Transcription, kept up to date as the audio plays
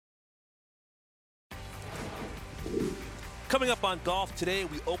Coming up on Golf Today,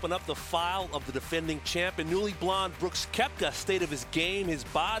 we open up the file of the defending champ and newly blonde Brooks Koepka, state of his game, his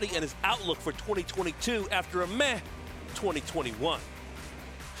body, and his outlook for 2022 after a meh 2021.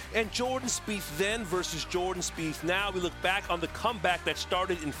 And Jordan Spieth then versus Jordan Spieth now. We look back on the comeback that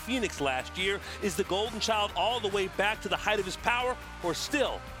started in Phoenix last year. Is the golden child all the way back to the height of his power or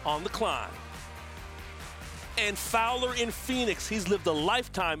still on the climb? And Fowler in Phoenix. He's lived a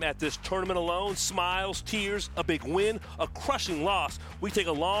lifetime at this tournament alone. Smiles, tears, a big win, a crushing loss. We take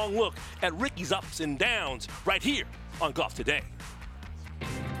a long look at Ricky's ups and downs right here on Golf Today.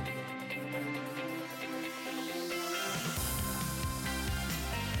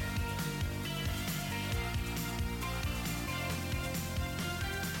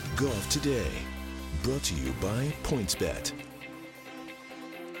 Golf Today, brought to you by PointsBet.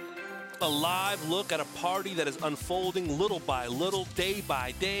 A live look at a party that is unfolding little by little, day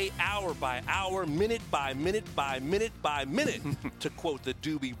by day, hour by hour, minute by minute by minute by minute, to quote the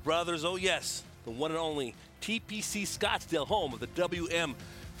Doobie Brothers. Oh yes, the one and only TPC Scottsdale, home of the WM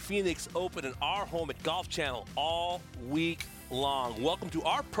Phoenix Open, and our home at Golf Channel all week long. Welcome to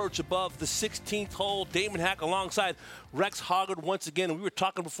our perch above the 16th hole. Damon Hack alongside Rex Hoggard once again. We were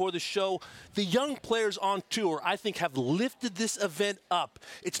talking before the show. The young players on tour, I think, have lifted this event up.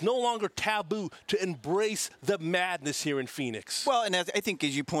 It's no longer taboo to embrace the madness here in Phoenix. Well, and I think,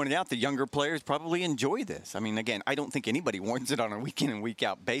 as you pointed out, the younger players probably enjoy this. I mean, again, I don't think anybody wants it on a week in and week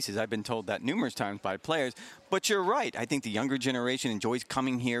out basis. I've been told that numerous times by players. But you're right. I think the younger generation enjoys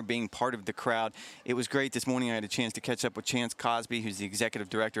coming here, being part of the crowd. It was great this morning. I had a chance to catch up with Chance Cosby, who's the executive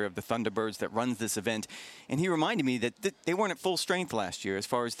director of the Thunderbirds that runs this event. And he reminded me that they weren't at full strength last year as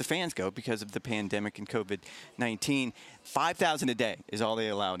far as the fans go because of the pandemic and COVID-19. 5,000 a day is all they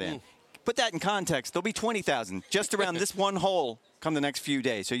allowed in. Put that in context, there'll be 20,000 just around this one hole come the next few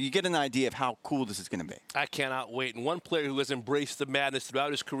days. So you get an idea of how cool this is going to be. I cannot wait. And one player who has embraced the madness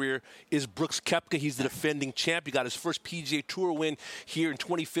throughout his career is Brooks Koepka. He's the defending champ. He got his first PGA Tour win here in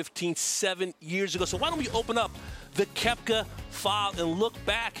 2015, 7 years ago. So why don't we open up the Koepka file and look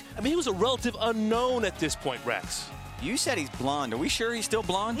back? I mean, he was a relative unknown at this point, Rex. You said he's blonde. Are we sure he's still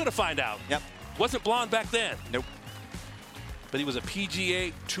blonde? We're going to find out. Yep. Wasn't blonde back then. Nope. But he was a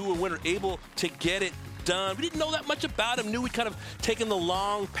PGA Tour winner, able to get it done. We didn't know that much about him. Knew he'd kind of taken the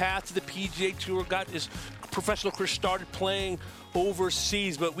long path to the PGA Tour, got his professional career started playing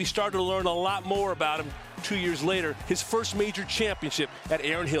overseas, but we started to learn a lot more about him 2 years later. His first major championship at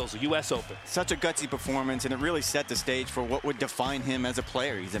Erin Hills, the U.S. Open. Such a gutsy performance, and it really set the stage for what would define him as a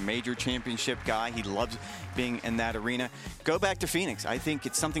player. He's a major championship guy. He loves being in that arena. Go back to Phoenix. I think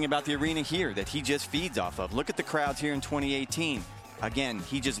it's something about the arena here that he just feeds off of. Look at the crowds here in 2018. Again,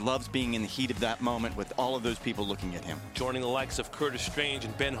 he just loves being in the heat of that moment with all of those people looking at him. Joining the likes of Curtis Strange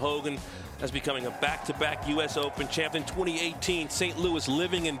and Ben Hogan as becoming a back-to-back U.S. Open champ in 2018. St. Louis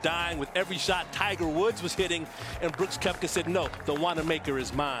living and dying with every shot Tiger Woods was hitting, and Brooks Koepka said, no, the Wanamaker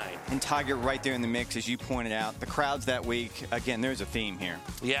is mine. And Tiger right there in the mix, as you pointed out. The crowds that week, again, there's a theme here.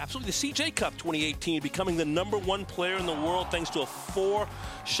 Yeah, absolutely. The CJ Cup 2018 becoming the #1 player in the world thanks to a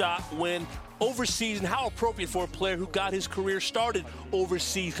 4-shot win overseas, and how appropriate for a player who got his career started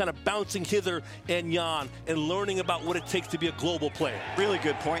overseas, kind of bouncing hither and yon and learning about what it takes to be a global player. Really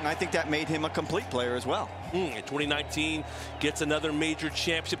good point, and I think that made him a complete player as well. In 2019, gets another major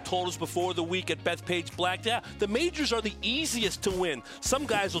championship. Told us before the week at Bethpage Black, yeah, the majors are the easiest to win. Some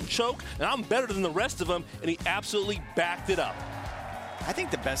guys will choke, and I'm better than the rest of them, and he absolutely backed it up. I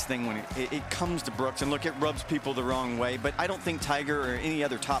think the best thing when it comes to Brooks, and look, it rubs people the wrong way, but I don't think Tiger or any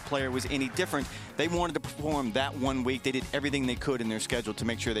other top player was any different. They wanted to perform that 1 week. They did everything they could in their schedule to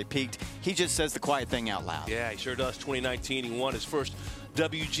make sure they peaked. He just says the quiet thing out loud. Yeah, he sure does. 2019, he won his first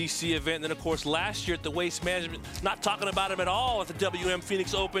WGC event. And then, of course, last year at the Waste Management, not talking about him at all at the WM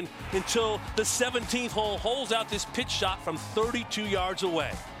Phoenix Open until the 17th hole, holes out this pitch shot from 32 yards away.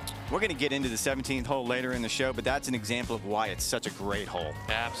 We're going to get into the 17th hole later in the show, but that's an example of why it's such a great hole.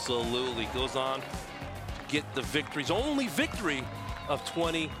 Absolutely. Goes on to get the victories. Only victory of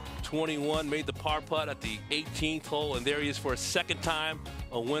 2021. Made the par putt at the 18th hole, and there he is for a second time,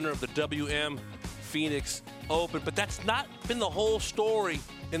 a winner of the WM Phoenix Open. But that's not been the whole story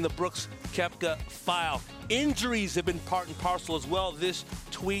in the Brooks Koepka file. Injuries have been part and parcel as well. This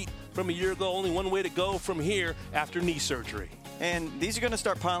tweet from a year ago, only one way to go from here after knee surgery. And these are going to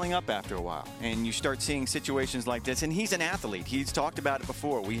start piling up after a while. And you start seeing situations like this. And he's an athlete. He's talked about it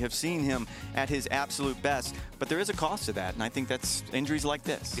before. We have seen him at his absolute best. But there is a cost to that. And I think that's injuries like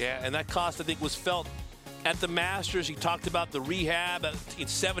this. Yeah, and that cost, I think, was felt at the Masters. He talked about the rehab,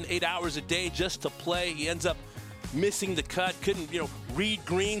 7-8 hours a day just to play. He ends up missing the cut. Couldn't, read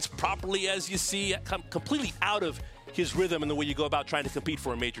greens properly, as you see. Completely out of his rhythm and the way you go about trying to compete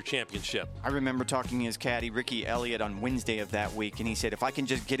for a major championship. I remember talking to his caddy, Ricky Elliott, on Wednesday of that week, and he said if I can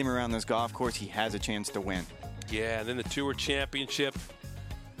just get him around this golf course, he has a chance to win. Yeah, and then the Tour Championship.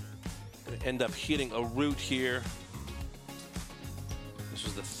 Going to end up hitting a root here. This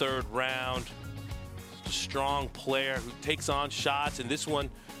was the third round. A strong player who takes on shots, and this one,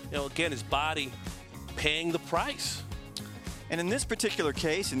 you know, again, his body paying the price. And in this particular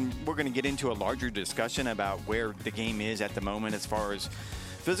case, and we're going to get into a larger discussion about where the game is at the moment as far as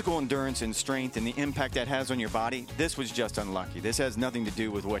physical endurance and strength and the impact that has on your body, this was just unlucky. This has nothing to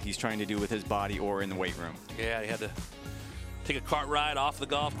do with what he's trying to do with his body or in the weight room. Yeah, he had to take a cart ride off the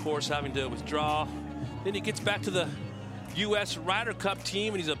golf course, having to withdraw. Then he gets back to the U.S. Ryder Cup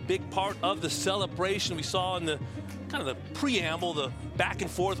team, and he's a big part of the celebration. We saw in the kind of the preamble, the back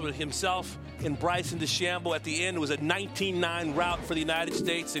and forth with himself and Bryson DeChambeau. At the end, it was a 19-9 rout for the United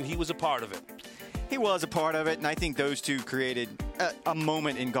States, and he was a part of it. He was a part of it, and I think those two created a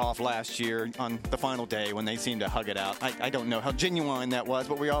moment in golf last year on the final day when they seemed to hug it out. I don't know how genuine that was,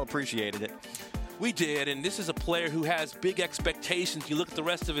 but we all appreciated it. We did, and this is a player who has big expectations. You look at the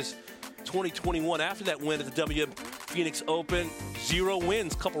rest of his 2021 after that win at the WM Phoenix Open, 0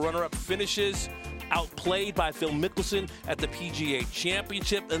 wins, couple runner-up finishes, outplayed by Phil Mickelson at the PGA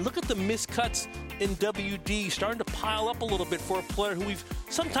Championship. And look at the miscuts in WD, starting to pile up a little bit for a player who we've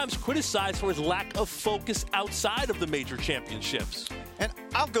sometimes criticized for his lack of focus outside of the major championships. And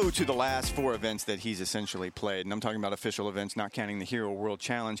I'll go to the last 4 events that he's essentially played, and I'm talking about official events, not counting the Hero World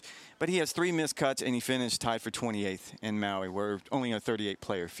Challenge. But he has 3 missed cuts, and he finished tied for 28th in Maui. We're only a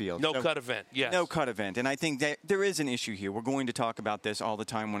 38-player field. No cut event, yes. No cut event. And I think that there is an issue here. We're going to talk about this all the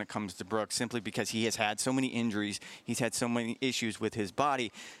time when it comes to Brooks, simply because he has had so many injuries. He's had so many issues with his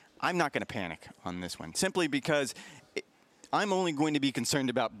body. I'm not going to panic on this one, simply because I'm only going to be concerned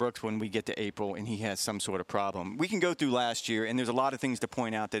about Brooks when we get to April and he has some sort of problem. We can go through last year, and there's a lot of things to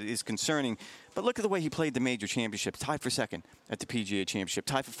point out that is concerning. But look at the way he played the major championships. Tied for 2nd at the PGA Championship.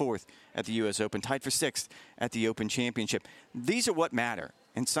 Tied for 4th at the U.S. Open. Tied for 6th at the Open Championship. These are what matter.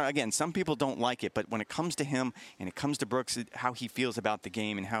 And so, again, some people don't like it, but when it comes to him and it comes to Brooks, how he feels about the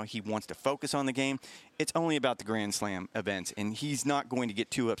game and how he wants to focus on the game, it's only about the Grand Slam events. And he's not going to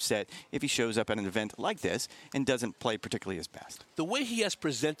get too upset if he shows up at an event like this and doesn't play particularly his best. The way he has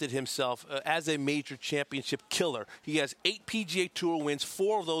presented himself as a major championship killer, he has 8 PGA Tour wins.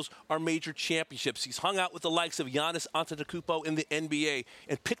 4 of those are major championships. He's hung out with the likes of Giannis Antetokounmpo in the NBA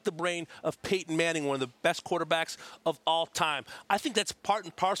and picked the brain of Peyton Manning, one of the best quarterbacks of all time. I think that's part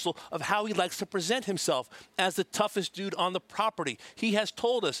and parcel of how he likes to present himself as the toughest dude on the property. He has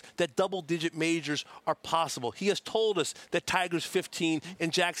told us that double-digit majors are possible. He has told us that Tiger's 15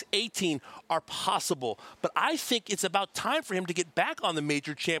 and Jack's 18 are possible. But I think it's about time for him to get back on the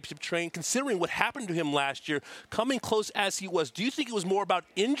major championship train, considering what happened to him last year, coming close as he was. Do you think it was more about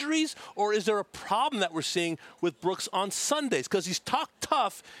injuries, or is there a problem that we're seeing with Brooks on Sundays? Because he's talked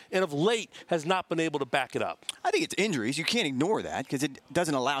tough and of late has not been able to back it up. I think it's injuries. You can't ignore that because it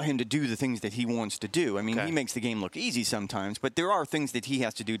doesn't allow him to do the things that he wants to do. I mean, He makes the game look easy sometimes, but there are things that he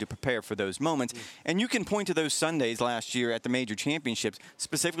has to do to prepare for those moments. And you can point to those Sundays last year at the major championships,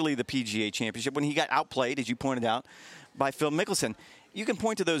 specifically the PGA Championship, when he got outplayed, as you pointed out, by Phil Mickelson. You can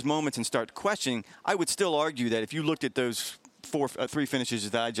point to those moments and start questioning. I would still argue that if you looked at those 3 finishes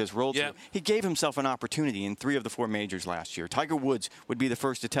that I just rolled through, he gave himself an opportunity in 3 of the 4 majors last year. Tiger Woods would be the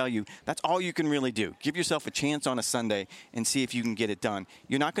first to tell you that's all you can really do. Give yourself a chance on a Sunday and see if you can get it done.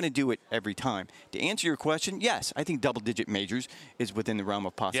 You're not going to do it every time. To answer your question, yes, I think double-digit majors is within the realm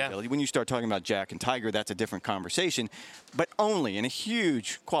of possibility. When you start talking about Jack and Tiger, that's a different conversation. But only, and a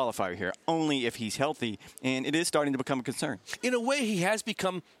huge qualifier here, only if he's healthy, and it is starting to become a concern. In a way, he has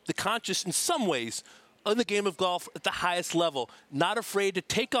become the conscious, in some ways, in the game of golf at the highest level, not afraid to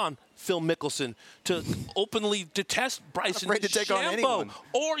take on Phil Mickelson, to openly detest Bryson DeChambeau,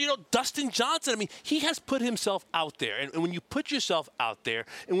 or Dustin Johnson. I mean, he has put himself out there, and when you put yourself out there,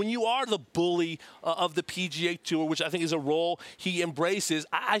 and when you are the bully of the PGA Tour, which I think is a role he embraces,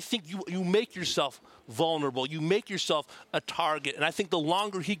 I think you make yourself vulnerable. You make yourself a target, and I think the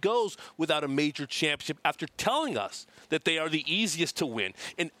longer he goes without a major championship, after telling us that they are the easiest to win,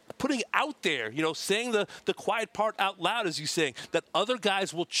 and putting out there, saying the quiet part out loud, as you saying, that other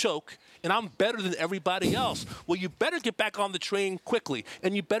guys will choke and I'm better than everybody else. Well, you better get back on the train quickly,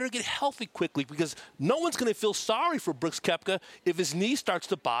 and you better get healthy quickly, because no one's going to feel sorry for Brooks Koepka if his knee starts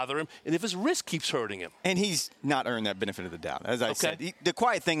to bother him and if his wrist keeps hurting him. And he's not earned that benefit of the doubt. As I said, the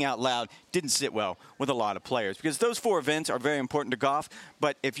quiet thing out loud didn't sit well with a lot of players, because those 4 events are very important to golf,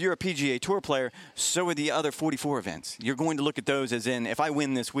 but if you're a PGA Tour player, so are the other 44 events. You're going to look at those as in, if I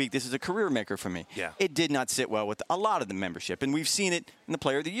win this week, week. This is a career maker for me. Yeah. It did not sit well with a lot of the membership, and we've seen it in the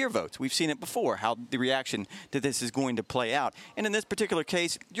Player of the Year votes. We've seen it before, how the reaction to this is going to play out. And in this particular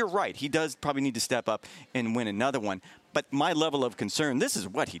case, you're right. He does probably need to step up and win another one. But my level of concern, this is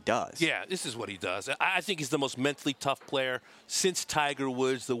what he does. Yeah, this is what he does. I think he's the most mentally tough player since Tiger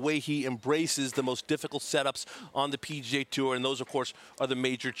Woods, the way he embraces the most difficult setups on the PGA Tour, and those, of course, are the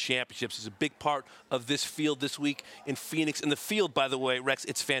major championships. He's a big part of this field this week in Phoenix. And the field, by the way, Rex,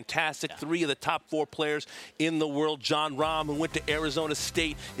 it's fantastic. 3 of the top 4 players in the world. Jon Rahm, who went to Arizona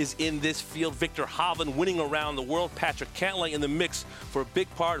State, is in this field. Viktor Hovland winning around the world. Patrick Cantlay in the mix for a big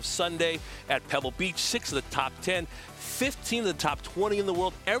part of Sunday at Pebble Beach. 6 of the top 10. 15 of the top 20 in the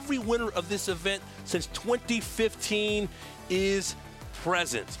world. Every winner of this event since 2015 is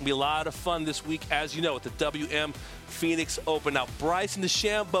present. It's going to be a lot of fun this week, as you know, at the WM Phoenix Open. Now, Bryson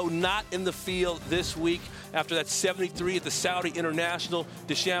DeChambeau not in the field this week after that 73 at the Saudi International.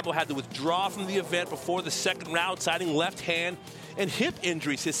 DeChambeau had to withdraw from the event before the second round, citing left hand and hip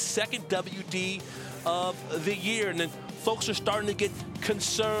injuries, his second WD of the year. And then folks are starting to get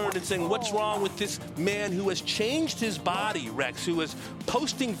concerned and saying, what's wrong with this man who has changed his body, Rex, who is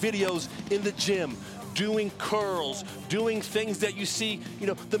posting videos in the gym, doing curls, doing things that you see,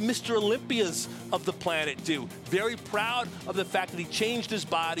 the Mr. Olympias of the planet do. Very proud of the fact that he changed his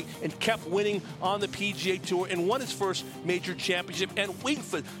body and kept winning on the PGA Tour and won his first major championship and waiting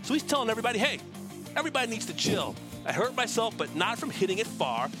for it. So he's telling everybody, hey, everybody needs to chill. I hurt myself, but not from hitting it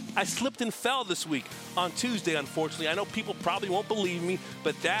far. I slipped and fell this week on Tuesday, unfortunately. I know people probably won't believe me,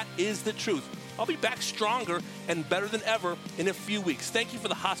 but that is the truth. I'll be back stronger and better than ever in a few weeks. Thank you for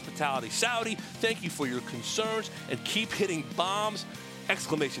the hospitality, Saudi. Thank you for your concerns, and keep hitting bombs.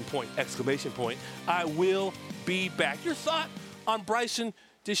 Exclamation point, exclamation point. I will be back. Your thought on Bryson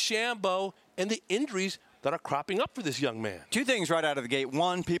DeChambeau and the injuries that are cropping up for this young man? 2 things right out of the gate.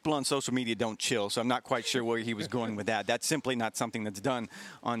 One, people on social media don't chill, so I'm not quite sure where he was going with that. That's simply not something that's done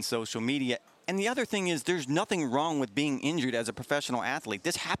on social media. And the other thing is there's nothing wrong with being injured as a professional athlete.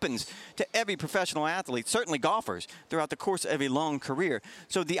 This happens to every professional athlete, certainly golfers, throughout the course of a long career.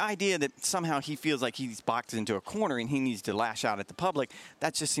 So the idea that somehow he feels like he's boxed into a corner and he needs to lash out at the public,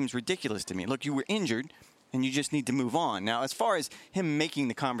 that just seems ridiculous to me. Look, you were injured, and you just need to move on. Now, as far as him making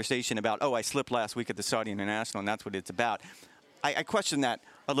the conversation about, oh, I slipped last week at the Saudi International, and that's what it's about, I question that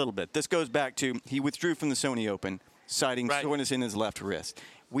a little bit. This goes back to he withdrew from the Sony Open, citing soreness in his left wrist.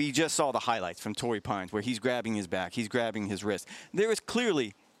 We just saw the highlights from Torrey Pines where he's grabbing his back, he's grabbing his wrist. There is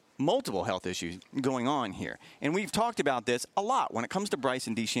clearly multiple health issues going on here. And we've talked about this a lot when it comes to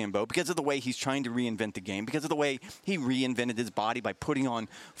Bryson DeChambeau because of the way he's trying to reinvent the game, because of the way he reinvented his body by putting on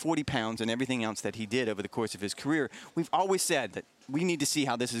 40 pounds and everything else that he did over the course of his career. We've always said that we need to see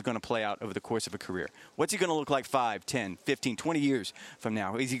how this is going to play out over the course of a career. What's he going to look like 5, 10, 15, 20 years from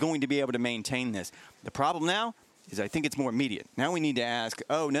now? Is he going to be able to maintain this? The problem now is I think it's more immediate. Now we need to ask,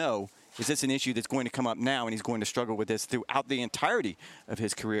 oh, no, is this an issue that's going to come up now and he's going to struggle with this throughout the entirety of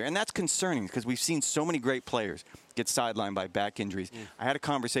his career? And that's concerning because we've seen so many great players get sidelined by back injuries. I had a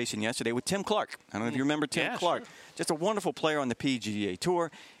conversation yesterday with Tim Clark. I don't know if you remember Tim Clark. Sure. Just a wonderful player on the PGA Tour,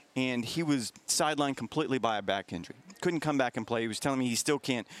 and he was sidelined completely by a back injury. Couldn't come back and play. He was telling me he still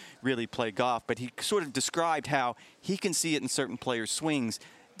can't really play golf, but he sort of described how he can see it in certain players' swings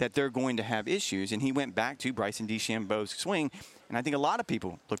that they're going to have issues, and he went back to Bryson DeChambeau's swing, and I think a lot of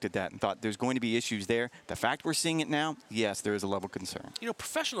people looked at that and thought there's going to be issues there. The fact we're seeing it now, yes, there is a level of concern.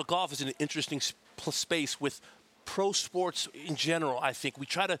 Professional golf is an interesting space with pro sports in general. I think we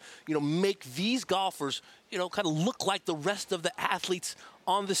try to, make these golfers, kind of look like the rest of the athletes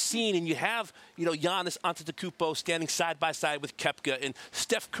on the scene. And you have, Giannis Antetokounmpo standing side by side with Koepka, and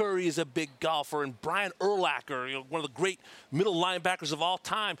Steph Curry is a big golfer, and Brian Urlacher, one of the great middle linebackers of all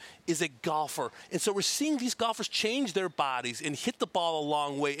time, is a golfer. And so we're seeing these golfers change their bodies and hit the ball a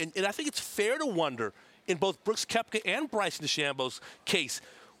long way. And I think it's fair to wonder, in both Brooks Koepka and Bryson DeChambeau's case,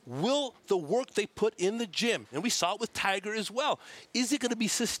 will the work they put in the gym, and we saw it with Tiger as well, is it going to be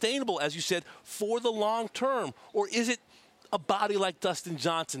sustainable, as you said, for the long term? Or is it a body like Dustin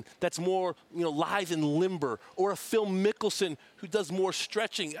Johnson that's more, lithe and limber, or a Phil Mickelson who does more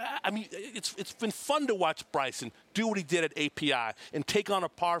stretching? I mean, it's been fun to watch Bryson do what he did at API and take on a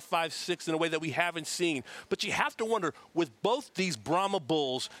par 5-6 in a way that we haven't seen. But you have to wonder, with both these Brahma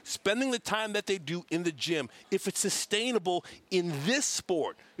Bulls spending the time that they do in the gym, if it's sustainable in this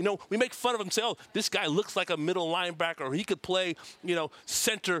sport. We make fun of him, say, oh, this guy looks like a middle linebacker, or he could play,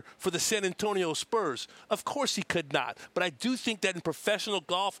 center for the San Antonio Spurs. Of course he could not. But I do think that in professional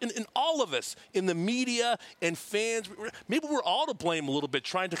golf, and all of us, in the media and fans, maybe we're all to blame a little bit,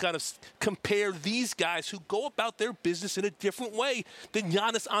 trying to kind of compare these guys who go about their business in a different way than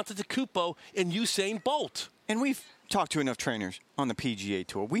Giannis Antetokounmpo and Usain Bolt. And we've talked to enough trainers on the PGA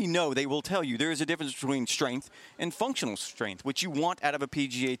Tour. We know they will tell you there is a difference between strength and functional strength, which you want out of a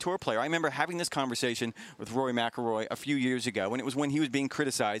PGA Tour player. I remember having this conversation with Rory McIlroy a few years ago, and it was when he was being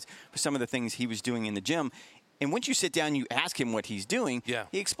criticized for some of the things he was doing in the gym. And once you sit down and you ask him what he's doing,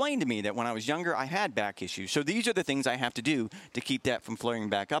 he explained to me that when I was younger, I had back issues. So these are the things I have to do to keep that from flaring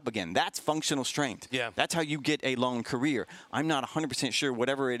back up again. That's functional strength. That's how you get a long career. I'm not 100% sure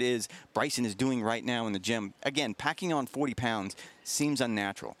whatever it is Bryson is doing right now in the gym. Again, packing on 40 pounds seems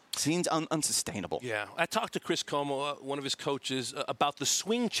unnatural, seems unsustainable. Yeah, I talked to Chris Como, one of his coaches, about the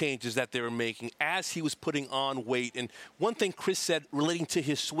swing changes that they were making as he was putting on weight. And one thing Chris said relating to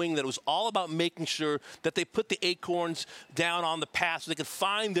his swing, that it was all about making sure that they put the acorns down on the path so they could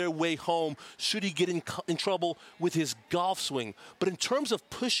find their way home should he get in trouble with his golf swing. But in terms of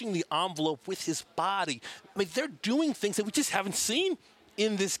pushing the envelope with his body, I mean, they're doing things that we just haven't seen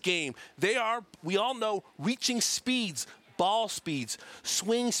in this game. They are, we all know, reaching speeds, ball speeds,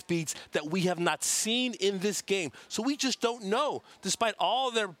 swing speeds that we have not seen in this game. So we just don't know. Despite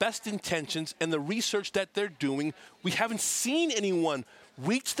all their best intentions and the research that they're doing, we haven't seen anyone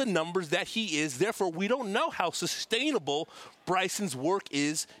reach the numbers that he is. Therefore, we don't know how sustainable Bryson's work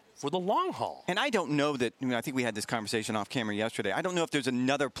is for the long haul. And I don't know that, I think we had this conversation off camera yesterday. I don't know if there's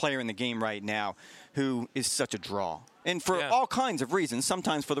another player in the game right now who is such a draw. And for all kinds of reasons,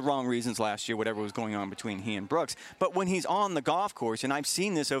 sometimes for the wrong reasons last year, whatever was going on between he and Brooks. But when he's on the golf course, and I've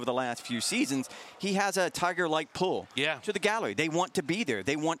seen this over the last few seasons, he has a tiger-like pull to the gallery. They want to be there.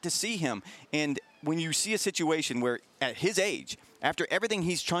 They want to see him. And when you see a situation where at his age, after everything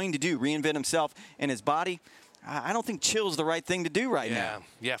he's trying to do, reinvent himself and his body, I don't think chill's the right thing to do right now.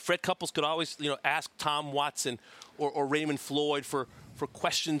 Yeah, Fred Couples could always, ask Tom Watson or Raymond Floyd for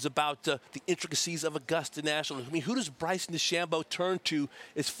questions about the intricacies of Augusta National. I mean, who does Bryson DeChambeau turn to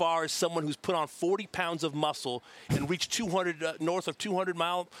as far as someone who's put on 40 pounds of muscle and reached 200 north of 200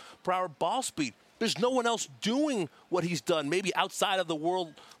 mile per hour ball speed? There's no one else doing what he's done, maybe outside of the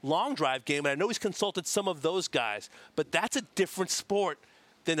world long drive game. And I know he's consulted some of those guys, but that's a different sport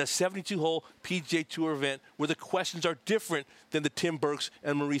than a 72-hole PGA Tour event where the questions are different than the Tim Burks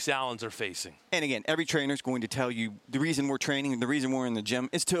and Maurice Allens are facing. And again, every trainer is going to tell you the reason we're training, the reason we're in the gym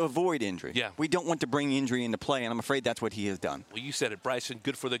is to avoid injury. We don't want to bring injury into play, and I'm afraid that's what he has done. Well, you said it, Bryson,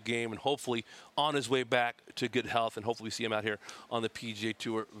 good for the game and hopefully on his way back to good health, and hopefully we see him out here on the PGA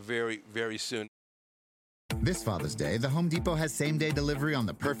Tour very, very soon. This Father's Day, the Home Depot has same-day delivery on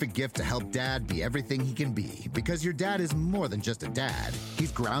the perfect gift to help Dad be everything he can be. Because your dad is more than just a dad.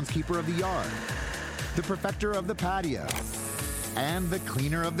 He's groundskeeper of the yard, the perfecter of the patio, and the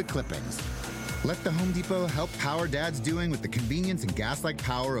cleaner of the clippings. Let the Home Depot help power Dad's doing with the convenience and gas-like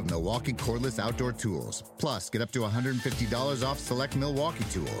power of Milwaukee cordless outdoor tools. Plus, get up to $150 off select Milwaukee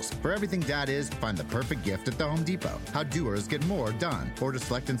tools. For everything Dad is, find the perfect gift at the Home Depot. How doers get more done. Order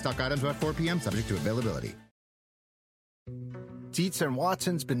select and stock items by 4 p.m. subject to availability. Dietz &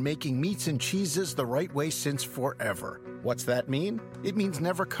 Watson's been making meats and cheeses the right way since forever. What's that mean? It means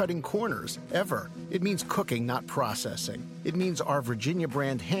never cutting corners, ever. It means cooking, not processing. It means our Virginia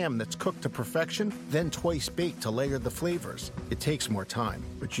brand ham that's cooked to perfection, then twice baked to layer the flavors. It takes more time,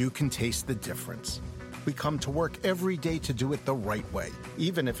 but you can taste the difference. We come to work every day to do it the right way,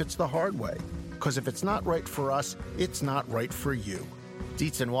 even if it's the hard way. Because if it's not right for us, it's not right for you.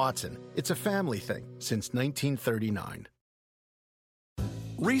 Dietz & Watson, it's a family thing since 1939.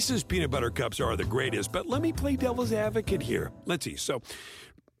 Reese's Peanut Butter Cups are the greatest, but let me play devil's advocate here. Let's see. So,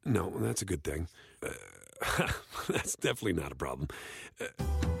 no, that's a good thing. That's definitely not a problem.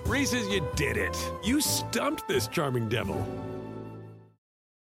 Reese's, you did it. You stumped this charming devil.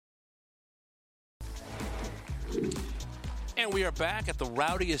 And we are back at the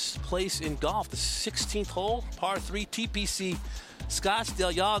rowdiest place in golf, the 16th hole, par 3, TPC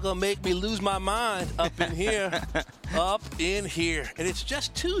Scottsdale. Y'all gonna make me lose my mind up in here. Up in here. And it's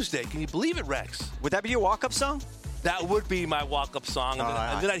just Tuesday. Can you believe it, Rex? Would that be your walk-up song? That would be my walk-up song.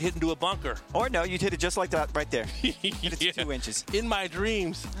 And then I'd hit into a bunker. Or no, you'd hit it just like that right there. It's 2 inches. In my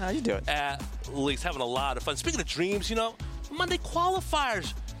dreams. How you do it? At least having a lot of fun. Speaking of dreams, Monday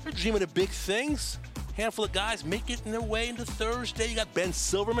qualifiers. They're dreaming of big things. Handful of guys making their way into Thursday. You got Ben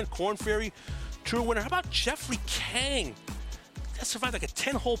Silverman, Korn Ferry Tour winner. How about Jeffrey Kang? That survived like a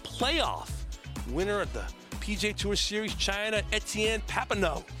 10-hole playoff. Winner of the PGA Tour Series, China, Etienne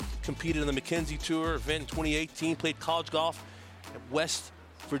Papineau. Competed in the Mackenzie Tour event in 2018. Played college golf at West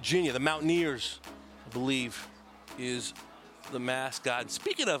Virginia. The Mountaineers, I believe, is the mascot. And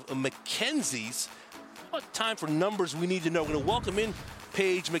speaking of Mackenzies, what time for numbers we need to know. We're going to welcome in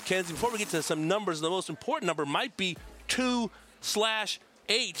Paige McKenzie. Before we get to some numbers, the most important number might be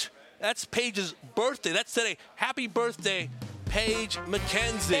 2/8. That's Paige's birthday. That's today. Happy birthday, Paige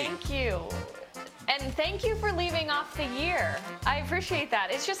McKenzie. Thank you. And thank you for leaving off the year. I appreciate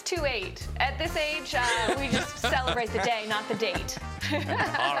that. It's just 2/8. At this age, we just celebrate the day, not the date.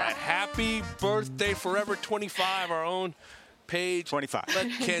 All right. Happy birthday, Forever 25, our own Paige 25.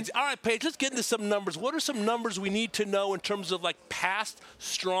 McKenzie. All right, Paige, let's get into some numbers. What are some numbers we need to know in terms of, like, past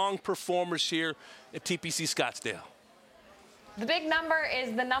strong performers here at TPC Scottsdale? The big number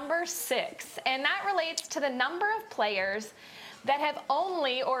is the number 6, and that relates to the number of players that have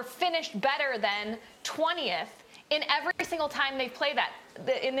only or finished better than 20th in every single time they've played that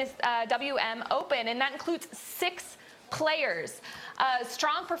in this WM Open, and that includes 6 players.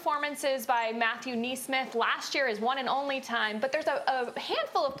 Strong performances by Matthew NeSmith last year, his one and only time, but there's a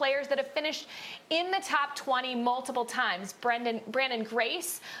handful of players that have finished in the top 20 multiple times. Brandon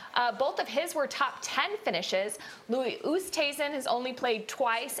Grace, both of his were top 10 finishes. Louis Oosthuizen has only played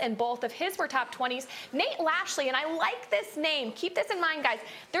twice, and both of his were top 20s. Nate Lashley, and I like this name. Keep this in mind, guys.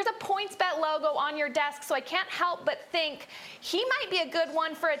 There's a PointsBet logo on your desk, so I can't help but think he might be a good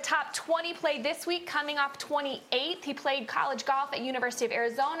one for a top 20 play this week, coming off 28th. He played college golf at University of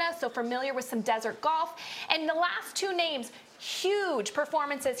Arizona, so familiar with some desert golf. And the last 2 names, huge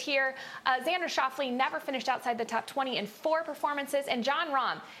performances here. Xander Schauffele never finished outside the top 20 in 4 performances. And Jon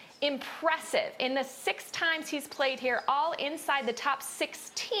Rahm, impressive in the 6 times he's played here, all inside the top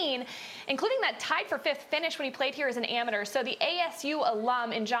 16, including that tied for 5th finish when he played here as an amateur. So the ASU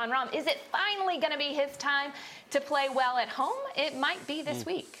alum in Jon Rahm, is it finally going to be his time to play well at home? It might be this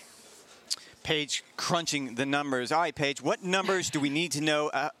week. Paige crunching the numbers. All right, Paige, what numbers do we need to know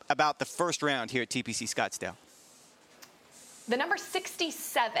about the first round here at TPC Scottsdale? The number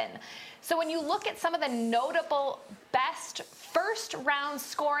 67. So when you look at some of the notable best first round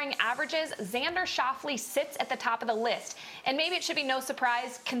scoring averages, Xander Schauffele sits at the top of the list. And maybe it should be no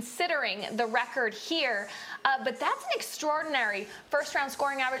surprise considering the record here, but that's an extraordinary first round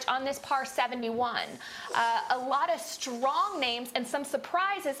scoring average on this par 71. A lot of strong names and some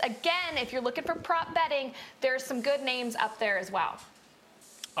surprises. Again, if you're looking for prop betting, there's some good names up there as well.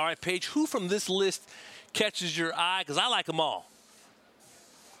 All right, Paige, who from this list catches your eye? Because I like them all.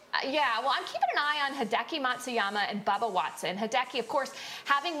 Yeah, well, I'm keeping an eye on Hideki Matsuyama and Bubba Watson. Hideki, of course,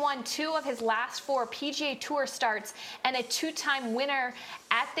 having won 2 of his last 4 PGA Tour starts and a 2-time winner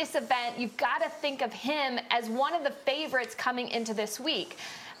at this event, you've got to think of him as one of the favorites coming into this week.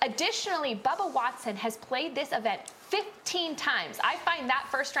 Additionally, Bubba Watson has played this event 15 times. I find that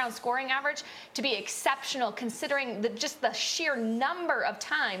first-round scoring average to be exceptional considering just the sheer number of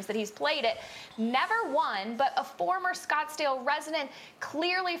times that he's played it. Never won, but a former Scottsdale resident,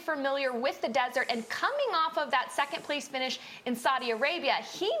 clearly familiar with the desert, and coming off of that second-place finish in Saudi Arabia,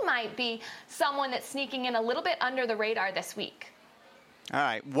 he might be someone that's sneaking in a little bit under the radar this week. All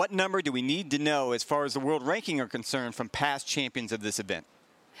right, what number do we need to know as far as the world ranking are concerned from past champions of this event?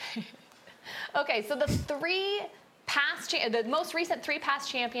 Okay, so the most recent 3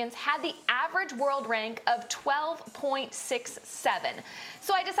 past champions had the average world rank of 12.67.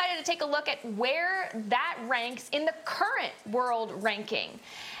 So I decided to take a look at where that ranks in the current world ranking.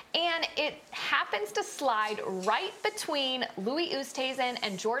 And it happens to slide right between Louis Oosthuizen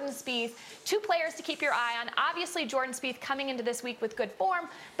and Jordan Spieth, 2 players to keep your eye on. Obviously, Jordan Spieth coming into this week with good form,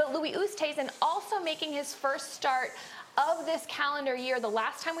 but Louis Oosthuizen also making his first start of this calendar year. The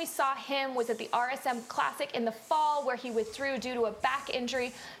last time we saw him was at the RSM Classic in the fall, where he withdrew due to a back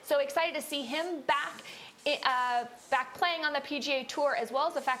injury. So excited to see him back playing on the PGA Tour, as well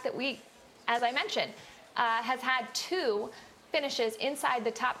as the fact that as I mentioned, has had 2 finishes inside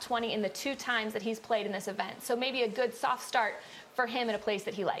the top 20 in the 2 times that he's played in this event. So maybe a good soft start for him in a place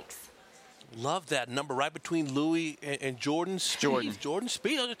that he likes. Love that number right between Louis and Jordan Spieth. Jordan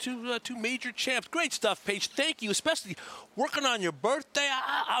Spieth, the two major champs. Great stuff, Paige. Thank you, especially working on your birthday.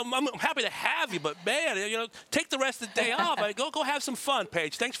 I'm happy to have you, but man, take the rest of the day off. Go have some fun,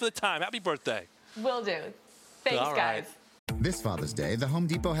 Paige. Thanks for the time. Happy birthday. Will do. Thanks, All right. guys. This Father's Day, the Home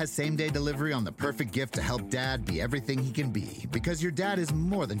Depot has same-day delivery on the perfect gift to help Dad be everything he can be. Because your dad is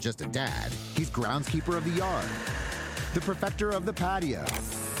more than just a dad. He's groundskeeper of the yard, the perfecter of the patio,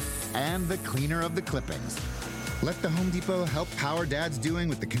 and the cleaner of the clippings. Let the Home Depot help power Dad's doing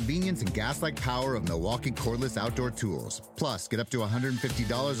with the convenience and gas-like power of Milwaukee cordless outdoor tools. Plus, get up to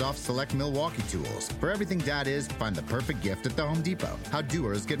 $150 off select Milwaukee tools. For everything Dad is, find the perfect gift at the Home Depot. How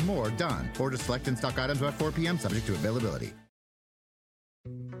doers get more done. Order select in stock items by 4 p.m. subject to availability.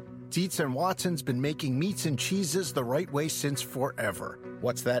 Dietz and Watson's been making meats and cheeses the right way since forever.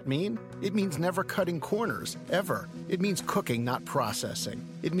 What's that mean? It means never cutting corners, ever. It means cooking, not processing.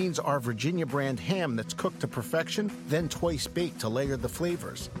 It means our Virginia brand ham that's cooked to perfection, then twice baked to layer the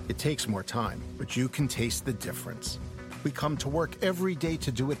flavors. It takes more time, but you can taste the difference. We come to work every day to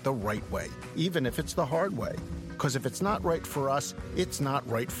do it the right way, even if it's the hard way. Because if it's not right for us, it's not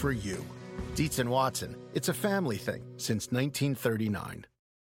right for you. Dietz and Watson, it's a family thing since 1939.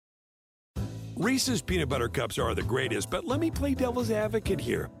 Reese's peanut butter cups are the greatest, but let me play devil's advocate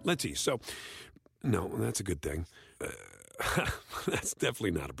here. Let's see. So, no, that's a good thing. That's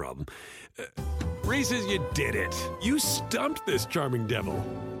definitely not a problem. Reese's, you did it. You stumped this charming devil.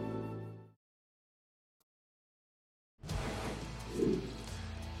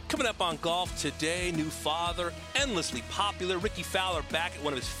 Coming up on Golf Today, new father, endlessly popular. Ricky Fowler back at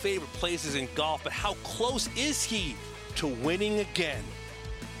one of his favorite places in golf, but how close is he to winning again?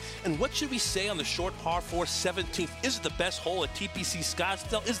 And what should we say on the short par 4 17th? Is it the best hole at TPC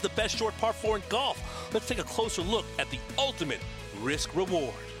Scottsdale? Is it the best short par 4 in golf? Let's take a closer look at the ultimate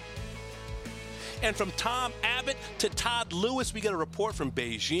risk-reward. And from Tom Abbott to Todd Lewis, we get a report from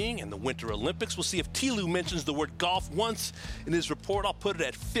Beijing and the Winter Olympics. We'll see if T-Lou mentions the word golf once in his report. I'll put it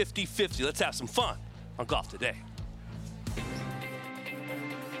at 50-50. Let's have some fun on Golf Today.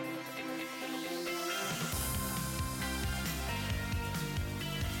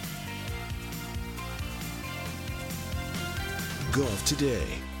 Golf Today,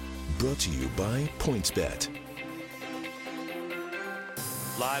 brought to you by PointsBet.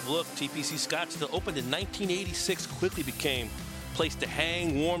 Live look, TPC Scottsdale opened in 1986, quickly became a place to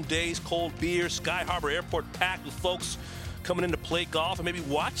hang, warm days, cold beer, Sky Harbor Airport packed with folks coming in to play golf and maybe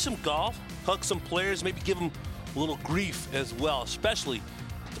watch some golf, hug some players, maybe give them a little grief as well, especially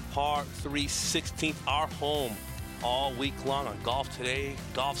the par 3 16th, our home all week long on Golf Today,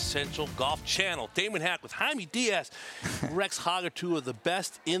 Golf Central, Golf Channel. Damon Hack with Jaime Diaz, Rex Hogger, two of the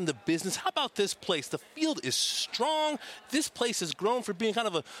best in the business. How about this place? The field is strong. This place has grown from being kind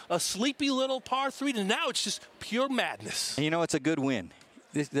of a sleepy little par 3 to now it's just pure madness. And you know, it's a good win.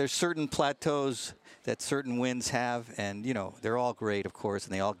 There's certain plateaus that certain wins have, and you know they're all great, of course,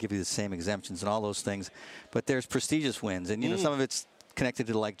 and they all give you the same exemptions and all those things. But there's prestigious wins, and you know some of it's connected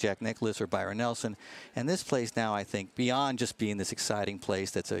to like Jack Nicklaus or Byron Nelson. And this place now, I think, beyond just being this exciting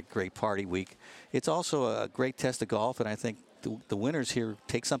place that's a great party week, it's also a great test of golf, and I think the winners here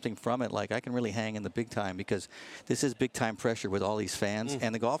take something from it, like I can really hang in the big time, because this is big time pressure with all these fans,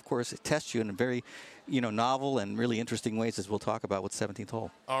 and the golf course, it tests you in a very novel and really interesting ways, as we'll talk about with 17th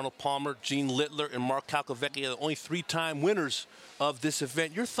hole. Arnold Palmer, Gene Littler, and Mark Calcavecchia, the only 3-time winners of this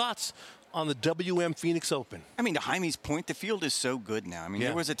event. Your thoughts on the WM Phoenix Open? I mean, to Jaime's point, the field is so good now. I mean,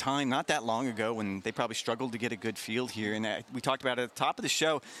 there was a time not that long ago when they probably struggled to get a good field here. And we talked about it at the top of the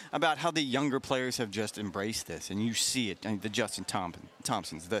show about how the younger players have just embraced this. And you see it. I mean, the Justin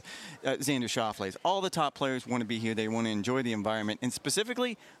Thompsons, the Xander Schauffele's, all the top players want to be here. They want to enjoy the environment. And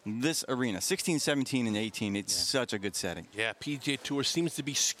specifically, this arena, 16, 17, and 18, it's such a good setting. Yeah, PGA Tour seems to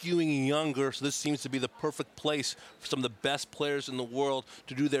be skewing younger, so this seems to be the perfect place for some of the best players in the world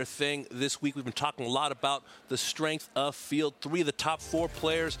to do their thing this week. We've been talking a lot about the strength of field. 3 of the top 4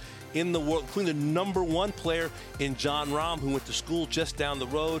 players in the world, including the #1 player in Jon Rahm, who went to school just down the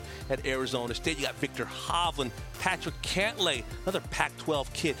road at Arizona State. You got Victor Hovland, Patrick Cantlay, another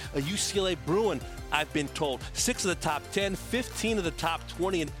Pac-12 kid, a UCLA Bruin, I've been told. 6 of the top 10, 15 of the top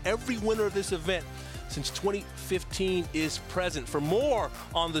 20, and every winner of this event since 2015 is present. For more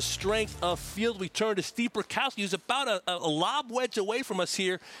on the strength of field, we turn to Steve Burkowski, who's about a lob wedge away from us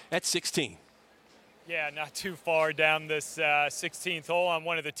here at 16. Yeah, not too far down this 16th hole on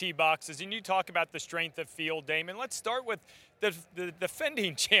one of the tee boxes. And you talk about the strength of field, Damon. Let's start with the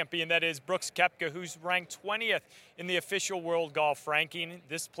defending champion, that is Brooks Koepka, who's ranked 20th in the official world golf ranking.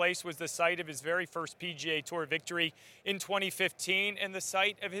 This place was the site of his very first PGA Tour victory in 2015 and the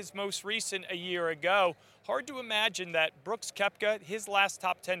site of his most recent a year ago. Hard to imagine that Brooks Koepka, his last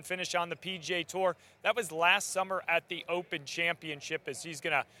top 10 finish on the PGA Tour, that was last summer at the Open Championship, as he's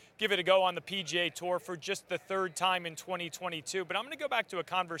going to give it a go on the PGA Tour for just the 3rd time in 2022. But I'm going to go back to a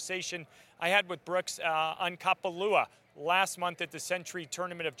conversation I had with Brooks on Kapalua last month at the Century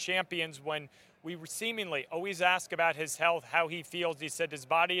Tournament of Champions, when we seemingly always ask about his health, how he feels. He said his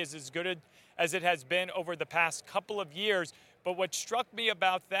body is as good as it has been over the past couple of years. But what struck me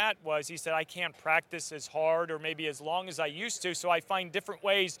about that was, he said, I can't practice as hard or maybe as long as I used to, so I find different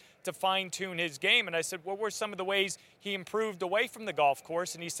ways to fine-tune his game. And I said, what were some of the ways he improved away from the golf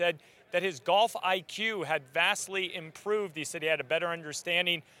course? And he said, that his golf IQ had vastly improved. He said he had a better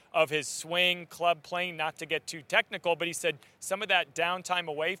understanding of his swing, club playing, not to get too technical, but he said some of that downtime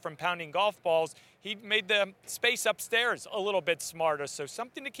away from pounding golf balls, he made the space upstairs a little bit smarter. So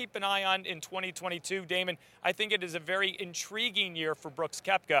something to keep an eye on in 2022. Damon, I think it is a very intriguing year for Brooks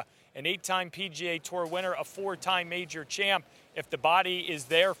Koepka, an 8-time PGA Tour winner, a 4-time major champ. If the body is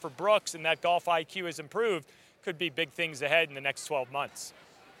there for Brooks and that golf IQ has improved, could be big things ahead in the next 12 months.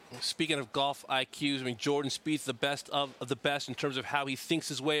 Speaking of golf IQs, I mean, Jordan Spieth, the best of the best in terms of how he thinks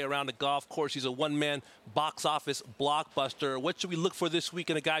his way around the golf course. He's a one-man box office blockbuster. What should we look for this week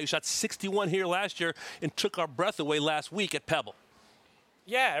in a guy who shot 61 here last year and took our breath away last week at Pebble?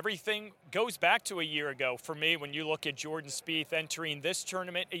 Yeah, everything goes back to a year ago for me. When you look at Jordan Spieth entering this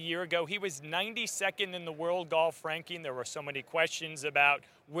tournament a year ago, he was 92nd in the world golf ranking. There were so many questions about,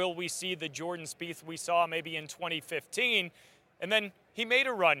 will we see the Jordan Spieth we saw maybe in 2015? And then he made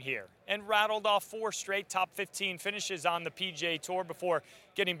a run here and rattled off 4 straight top 15 finishes on the PGA Tour before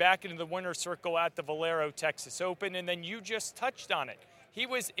getting back into the winner's circle at the Valero Texas Open. And then you just touched on it. He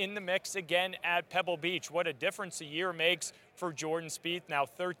was in the mix again at Pebble Beach. What a difference a year makes for Jordan Spieth, now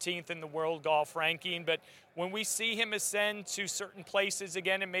 13th in the world golf ranking. But when we see him ascend to certain places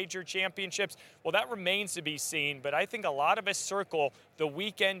again in major championships, well, that remains to be seen. But I think a lot of us circle the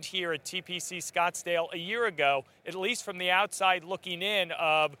weekend here at TPC Scottsdale a year ago, at least from the outside looking in,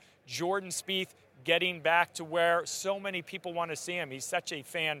 of Jordan Spieth getting back to where so many people want to see him. He's such a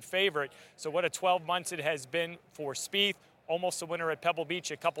fan favorite. So what a 12 months it has been for Spieth. Almost a winner at Pebble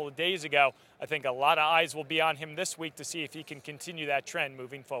Beach a couple of days ago. I think a lot of eyes will be on him this week to see if he can continue that trend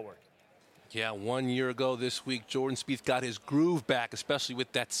moving forward. Yeah, 1 year ago this week, Jordan Spieth got his groove back, especially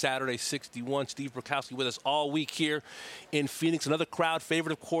with that Saturday 61. Steve Burkowski with us all week here in Phoenix. Another crowd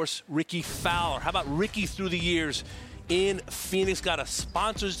favorite, of course, Rickie Fowler. How about Rickie through the years in Phoenix? Got a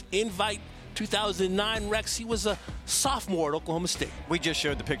sponsor's invite. 2009 Rex, he was a sophomore at Oklahoma State. We just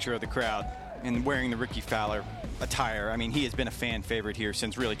showed the picture of the crowd and wearing the Rickie Fowler attire. I mean, he has been a fan favorite here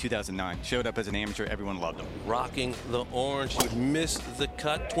since really 2009. Showed up as an amateur, everyone loved him. Rocking the orange, he would miss the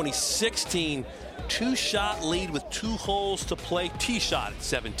cut. 2016, 2-shot lead with 2 holes to play, tee shot at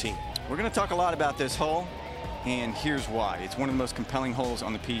 17. We're going to talk a lot about this hole, and here's why. It's one of the most compelling holes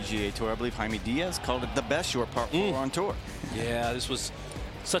on the PGA Tour. I believe Jaime Diaz called it the best short par 4 on tour. Yeah, this was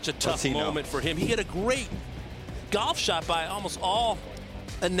such a tough moment for him. He had a great golf shot by almost all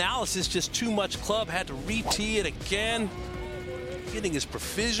analysis, just too much club, had to re-tee it again. Hitting is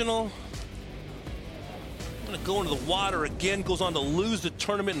provisional. Going to go into the water again, goes on to lose the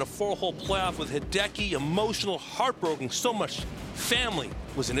tournament in a 4-hole playoff with Hideki. Emotional, heartbroken, so much family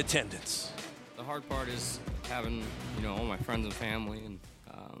was in attendance. The hard part is having, all my friends and family and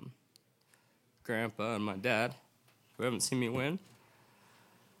grandpa and my dad who haven't seen me win.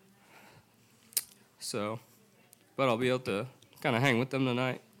 So, but I'll be able to kind of hang with them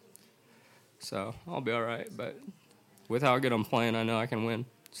tonight, so I'll be all right. But with how good I'm playing, I know I can win,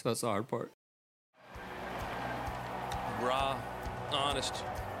 so that's the hard part. Raw, honest,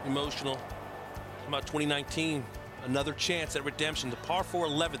 emotional. About 2019, another chance at redemption. The par 4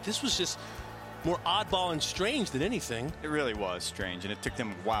 11th. This was just more oddball and strange than anything. It really was strange, and it took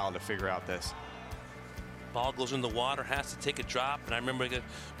them a while to figure out this. Ball goes in the water, has to take a drop, and I remember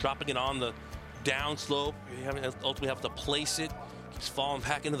dropping it on the downslope. You ultimately have to place it. Keeps falling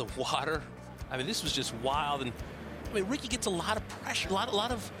back into the water. I mean, this was just wild. And I mean, Rickie gets a lot of pressure, a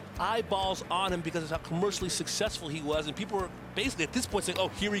lot of eyeballs on him because of how commercially successful he was. And people were basically at this point saying, oh,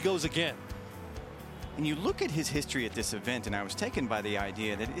 here he goes again. And you look at his history at this event, and I was taken by the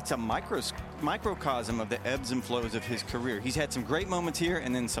idea that it's a microcosm of the ebbs and flows of his career. He's had some great moments here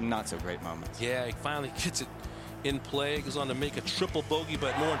and then some not so great moments. Yeah, he finally gets it in play, goes on to make a triple bogey,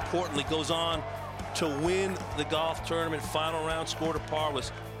 but more importantly goes on to win the golf tournament. Final round, scored a par,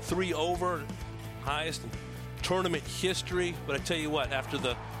 was 3 over, highest in tournament history. But I tell you what, after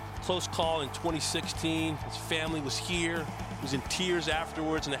the close call in 2016, his family was here, he was in tears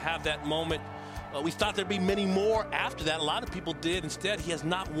afterwards, and to have that moment, we thought there'd be many more after that. A lot of people did. Instead, he has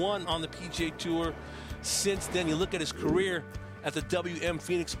not won on the PGA Tour since then. You look at his career at the WM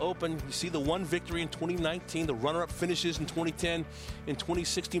Phoenix Open, you see the 1 victory in 2019, the runner-up finishes in 2010, in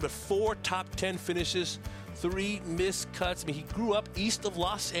 2016, but 4 top 10 finishes, 3 missed cuts. I mean, he grew up east of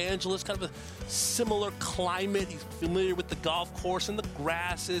Los Angeles, kind of a similar climate. He's familiar with the golf course and the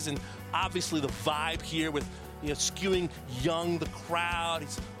grasses, and obviously the vibe here with skewing young, the crowd.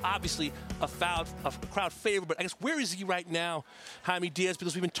 He's obviously a crowd favorite, but I guess where is he right now, Jaime Diaz?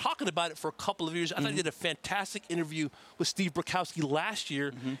 Because we've been talking about it for a couple of years. I thought he did a fantastic interview with Steve Burkowski last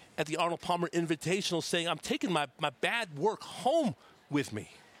year at the Arnold Palmer Invitational saying, I'm taking my bad work home with me.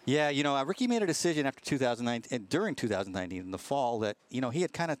 Yeah, Ricky made a decision after 2019, during 2019 in the fall, that he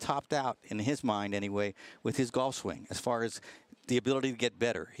had kind of topped out in his mind anyway with his golf swing as far as the ability to get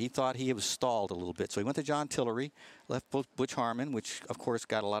better. He thought he was stalled a little bit, so he went to John Tillery, left Butch Harmon, which of course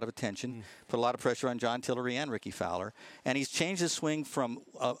got a lot of attention, put a lot of pressure on John Tillery and Ricky Fowler, and he's changed his swing from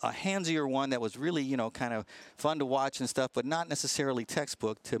a handsier one that was really kind of fun to watch and stuff, but not necessarily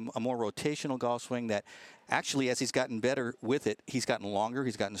textbook, to a more rotational golf swing that actually, as he's gotten better with it, he's gotten longer,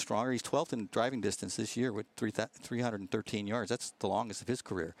 he's gotten stronger. He's 12th in driving distance this year with 313 yards. That's the longest of his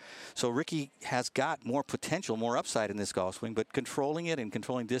career. So Ricky has got more potential, more upside in this golf swing, but controlling it and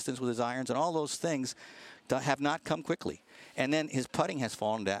controlling distance with his irons and all those things have not come quickly. And then his putting has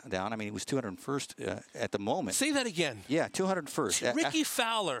fallen down. I mean, he was 201st at the moment. Say that again. Yeah, 201st. Ricky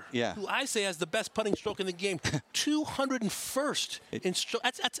Fowler, who I say has the best putting stroke in the game, 201st.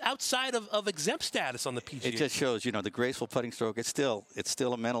 That's outside of exempt status on the PGA. It just shows, the graceful putting stroke. It's still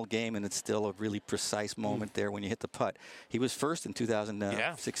a mental game, and it's still a really precise moment there when you hit the putt. He was first in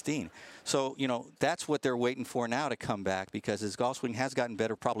 2016. So, that's what they're waiting for now to come back, because his golf swing has gotten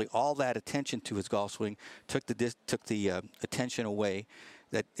better. Probably all that attention to his golf swing took the attention away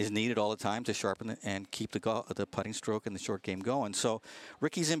that is needed all the time to sharpen and keep the putting stroke and the short game going. So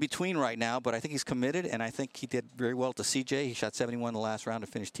Ricky's in between right now, but I think he's committed, and I think he did very well at the CJ. He shot 71 in the last round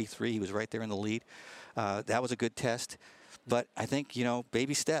to finish T3. He was right there in the lead. That was a good test. But I think,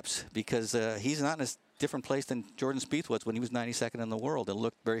 baby steps, because he's not in a different place than Jordan Spieth was when he was 92nd in the world. It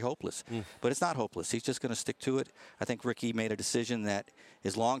looked very hopeless. But it's not hopeless. He's just going to stick to it. I think Ricky made a decision that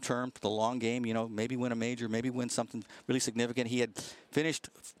is long-term, the long game, maybe win a major, maybe win something really significant. He had finished,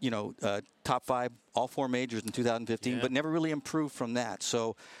 top 5, all 4 majors in 2015, but never really improved from that.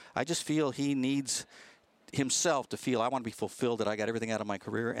 So I just feel he needs himself to feel, I want to be fulfilled, that I got everything out of my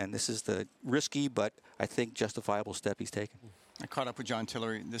career, and this is the risky but I think justifiable step he's taken. I caught up with John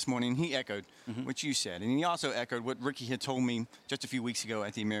Tillery this morning. He echoed what you said, and he also echoed what Ricky had told me just a few weeks ago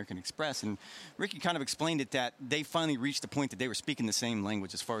at the American Express. And Ricky kind of explained it that they finally reached the point that they were speaking the same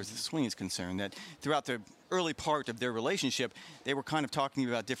language as far as the swing is concerned, that throughout the early part of their relationship, they were kind of talking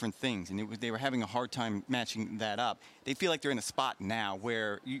about different things, and they were having a hard time matching that up. They feel like they're in a spot now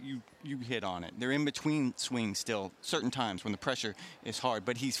where you hit on it. They're in between swings still, certain times when the pressure is hard,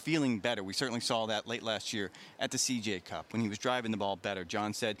 but he's feeling better. We certainly saw that late last year at the CJ Cup when he was driving the ball better.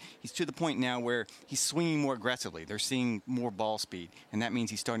 John said he's to the point now where he's swinging more aggressively. They're seeing more ball speed, and that means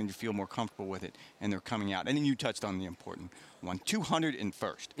he's starting to feel more comfortable with it, and they're coming out. And then you touched on the important one,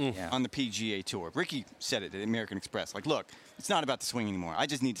 201st on the PGA Tour. Ricky said it at American Express. Like, look, it's not about the swing anymore. I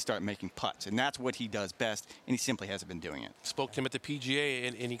just need to start making putts, and that's what he does best, and he simply hasn't been doing it. Spoke to him at the PGA,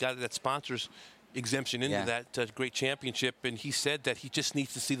 and he got that sponsors exemption into that great championship, and he said that he just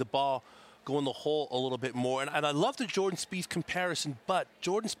needs to see the ball go in the hole a little bit more. And I love the Jordan Spieth comparison, but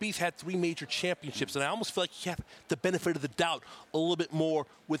Jordan Spieth had 3 major championships, and I almost feel like he had the benefit of the doubt a little bit more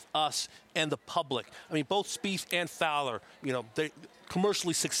with us and the public. I mean, both Spieth and Fowler, they're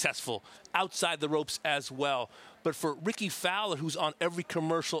commercially successful outside the ropes as well. But for Ricky Fowler, who's on every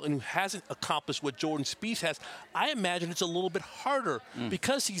commercial and who hasn't accomplished what Jordan Spieth has, I imagine it's a little bit harder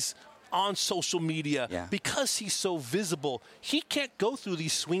because he's on social media, because he's so visible. He can't go through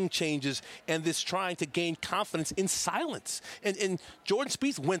these swing changes and this trying to gain confidence in silence. And Jordan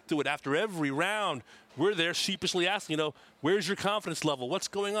Spieth went through it after every round. We're there sheepishly asking, where's your confidence level? What's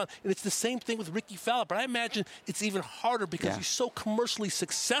going on? And it's the same thing with Ricky Fowler. But I imagine it's even harder because he's so commercially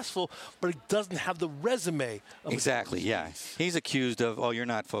successful, but he doesn't have the resume. Exactly, He's accused of, you're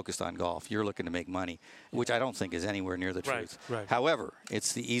not focused on golf. You're looking to make money, which I don't think is anywhere near the truth. Right. However,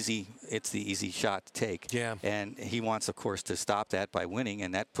 it's the easy shot to take. Yeah. And he wants, of course, to stop that by winning,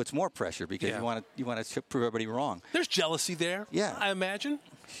 and that puts more pressure because you want to prove everybody wrong. There's jealousy there, I imagine,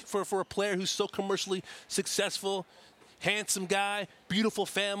 for a player who's so commercially successful, handsome guy, beautiful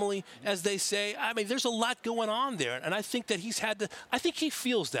family, as they say. I mean, there's a lot going on there, and I think that I think he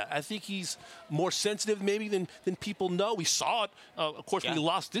feels that. I think he's more sensitive maybe than people know. We saw it, of course, when he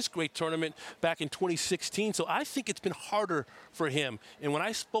lost this great tournament back in 2016. So I think it's been harder for him. And when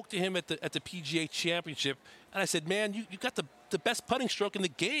I spoke to him at the PGA Championship, and I said, man, you got the best putting stroke in the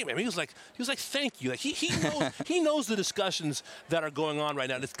game. I mean, he was like, thank you. Like he knows the discussions that are going on right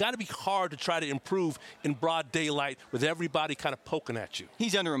now. And it's got to be hard to try to improve in broad daylight with everybody kind of poking at you.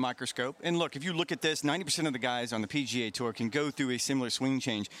 He's under a microscope. And look, if you look at this, 90% of the guys on the PGA Tour can go through a similar swing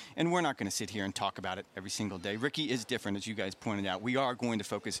change. And we're not going to sit here and talk about it every single day. Ricky is different, as you guys pointed out. We are going to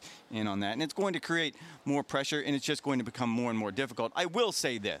focus in on that. And it's going to create more pressure, and it's just going to become more and more difficult. I will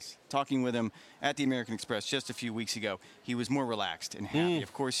say this. Talking with him at the American Express just a few weeks ago, he was more more relaxed and happy.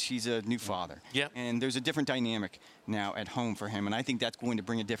 Of course, he's a new father. Yep. And there's a different dynamic now at home for him, and I think that's going to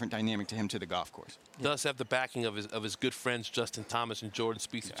bring a different dynamic to him to the golf course. Does have the backing of his good friends Justin Thomas and Jordan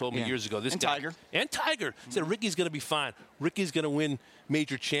Spieth, who told me years ago. This and guy, Tiger. And Tiger said Ricky's going to be fine. Ricky's going to win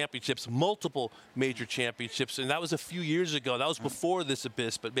major championships, multiple major championships, and that was a few years ago. That was before this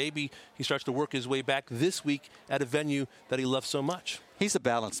abyss, but maybe he starts to work his way back this week at a venue that he loves so much. He's a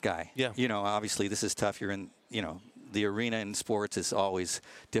balanced guy. Yeah. You know, obviously this is tough. You're in, the arena in sports is always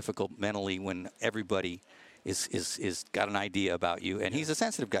difficult mentally when everybody is got an idea about you. And he's a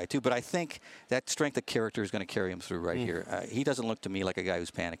sensitive guy, too. But I think that strength of character is going to carry him through right here. He doesn't look to me like a guy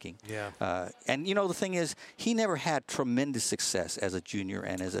who's panicking. Yeah. And, the thing is, he never had tremendous success as a junior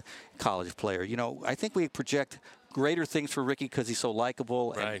and as a college player. I think we project greater things for Ricky because he's so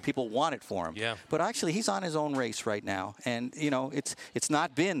likable and people want it for him. Yeah. But actually, he's on his own race right now. And, it's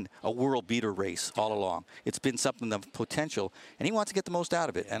not been a world beater race all along. It's been something of potential, and he wants to get the most out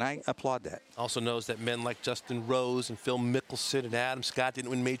of it, and I applaud that. Also knows that men like Justin Rose and Phil Mickelson and Adam Scott didn't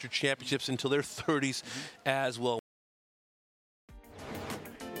win major championships until their 30s as well.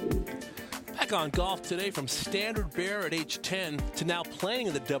 Back on Golf Today, from Standard Bearer at age 10 to now playing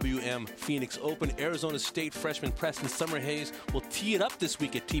in the WM Phoenix Open, Arizona State freshman Preston Summerhays will tee it up this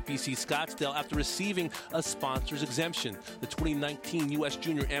week at TPC Scottsdale after receiving a sponsor's exemption. The 2019 U.S.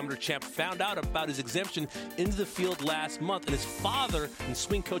 Junior Amateur champ found out about his exemption into the field last month, and his father and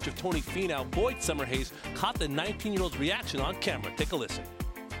swing coach of Tony Finau, Boyd Summerhays, caught the 19-year-old's reaction on camera. Take a listen.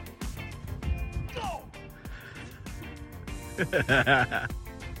 Go!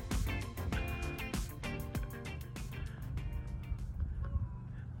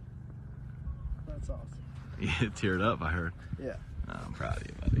 That's awesome. You teared up, I heard. Yeah. Oh, I'm proud of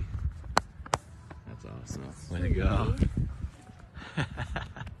you, buddy. That's awesome. Way to go.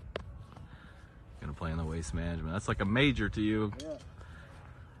 Gonna play in the waste management. That's like a major to you. Yeah.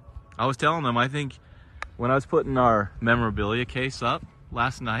 I was telling them, I think when I was putting our memorabilia case up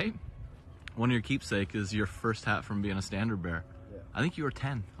last night, one of your keepsake is your first hat from being a standard bearer. Yeah. I think you were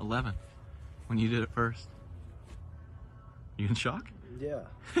 10, 11 when you did it first. You in shock? Yeah.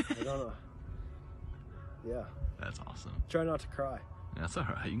 I don't know. Yeah. That's awesome. Try not to cry. That's all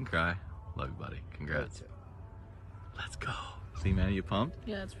right. You can cry. Love you, buddy. Congrats. Let's go. See, man, you pumped?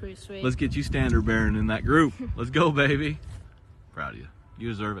 Yeah, that's pretty sweet. Let's get you standard bearing in that group. Let's go, baby. Proud of you. You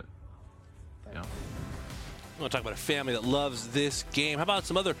deserve it. Yeah. I want to talk about a family that loves this game. How about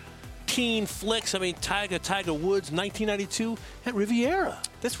some other teen flicks? I mean, Tiger Woods, 1992 at Riviera.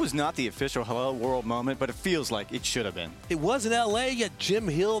 This was not the official Hello World moment, but it feels like it should have been. It was in L.A., yet Jim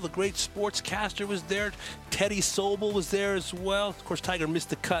Hill, the great sportscaster, was there. Teddy Sobel was there as well. Of course, Tiger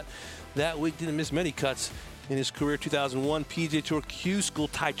missed the cut that week. Didn't miss many cuts in his career. 2001 PGA Tour Q School.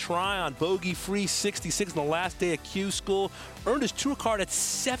 Ty Tryon, bogey-free 66 on the last day of Q School. Earned his tour card at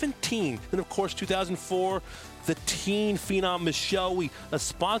 17. Then, of course, 2004, the teen phenom Michelle Wie, a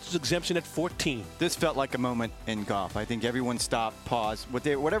sponsor's exemption at 14. This felt like a moment in golf. I think everyone stopped, paused.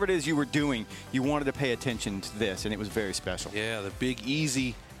 Whatever it is you were doing, you wanted to pay attention to this, and it was very special. Yeah, the Big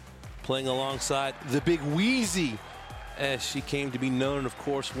Easy playing alongside the Big Wheezy, as she came to be known, and of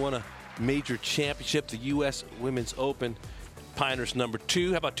course won a major championship, the U.S. Women's Open. Pinehurst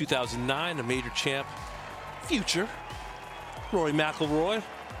 #2. How about 2009, a major champ? Future Rory McIlroy,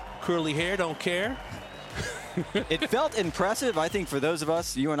 curly hair, don't care. It felt impressive. I think for those of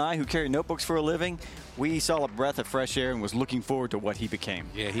us, you and I, who carry notebooks for a living, we saw a breath of fresh air and was looking forward to what he became.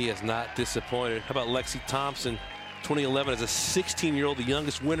 Yeah, he has not disappointed. How about Lexi Thompson, 2011, as a 16-year-old, the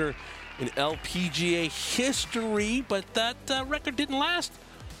youngest winner in LPGA history, but that record didn't last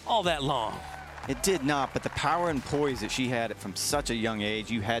all that long. It did not, but the power and poise that she had from such a young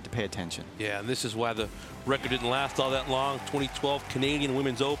age, you had to pay attention. Yeah, and this is why the record didn't last all that long. 2012 Canadian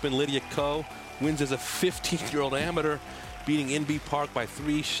Women's Open, Lydia Ko wins as a 15-year-old amateur, beating NB Park by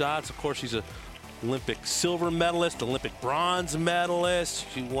 3 shots. Of course, she's an Olympic silver medalist, Olympic bronze medalist.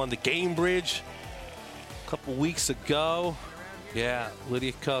 She won the Gamebridge a couple weeks ago. Yeah,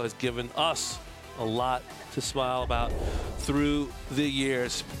 Lydia Ko has given us a lot to smile about through the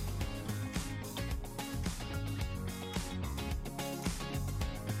years.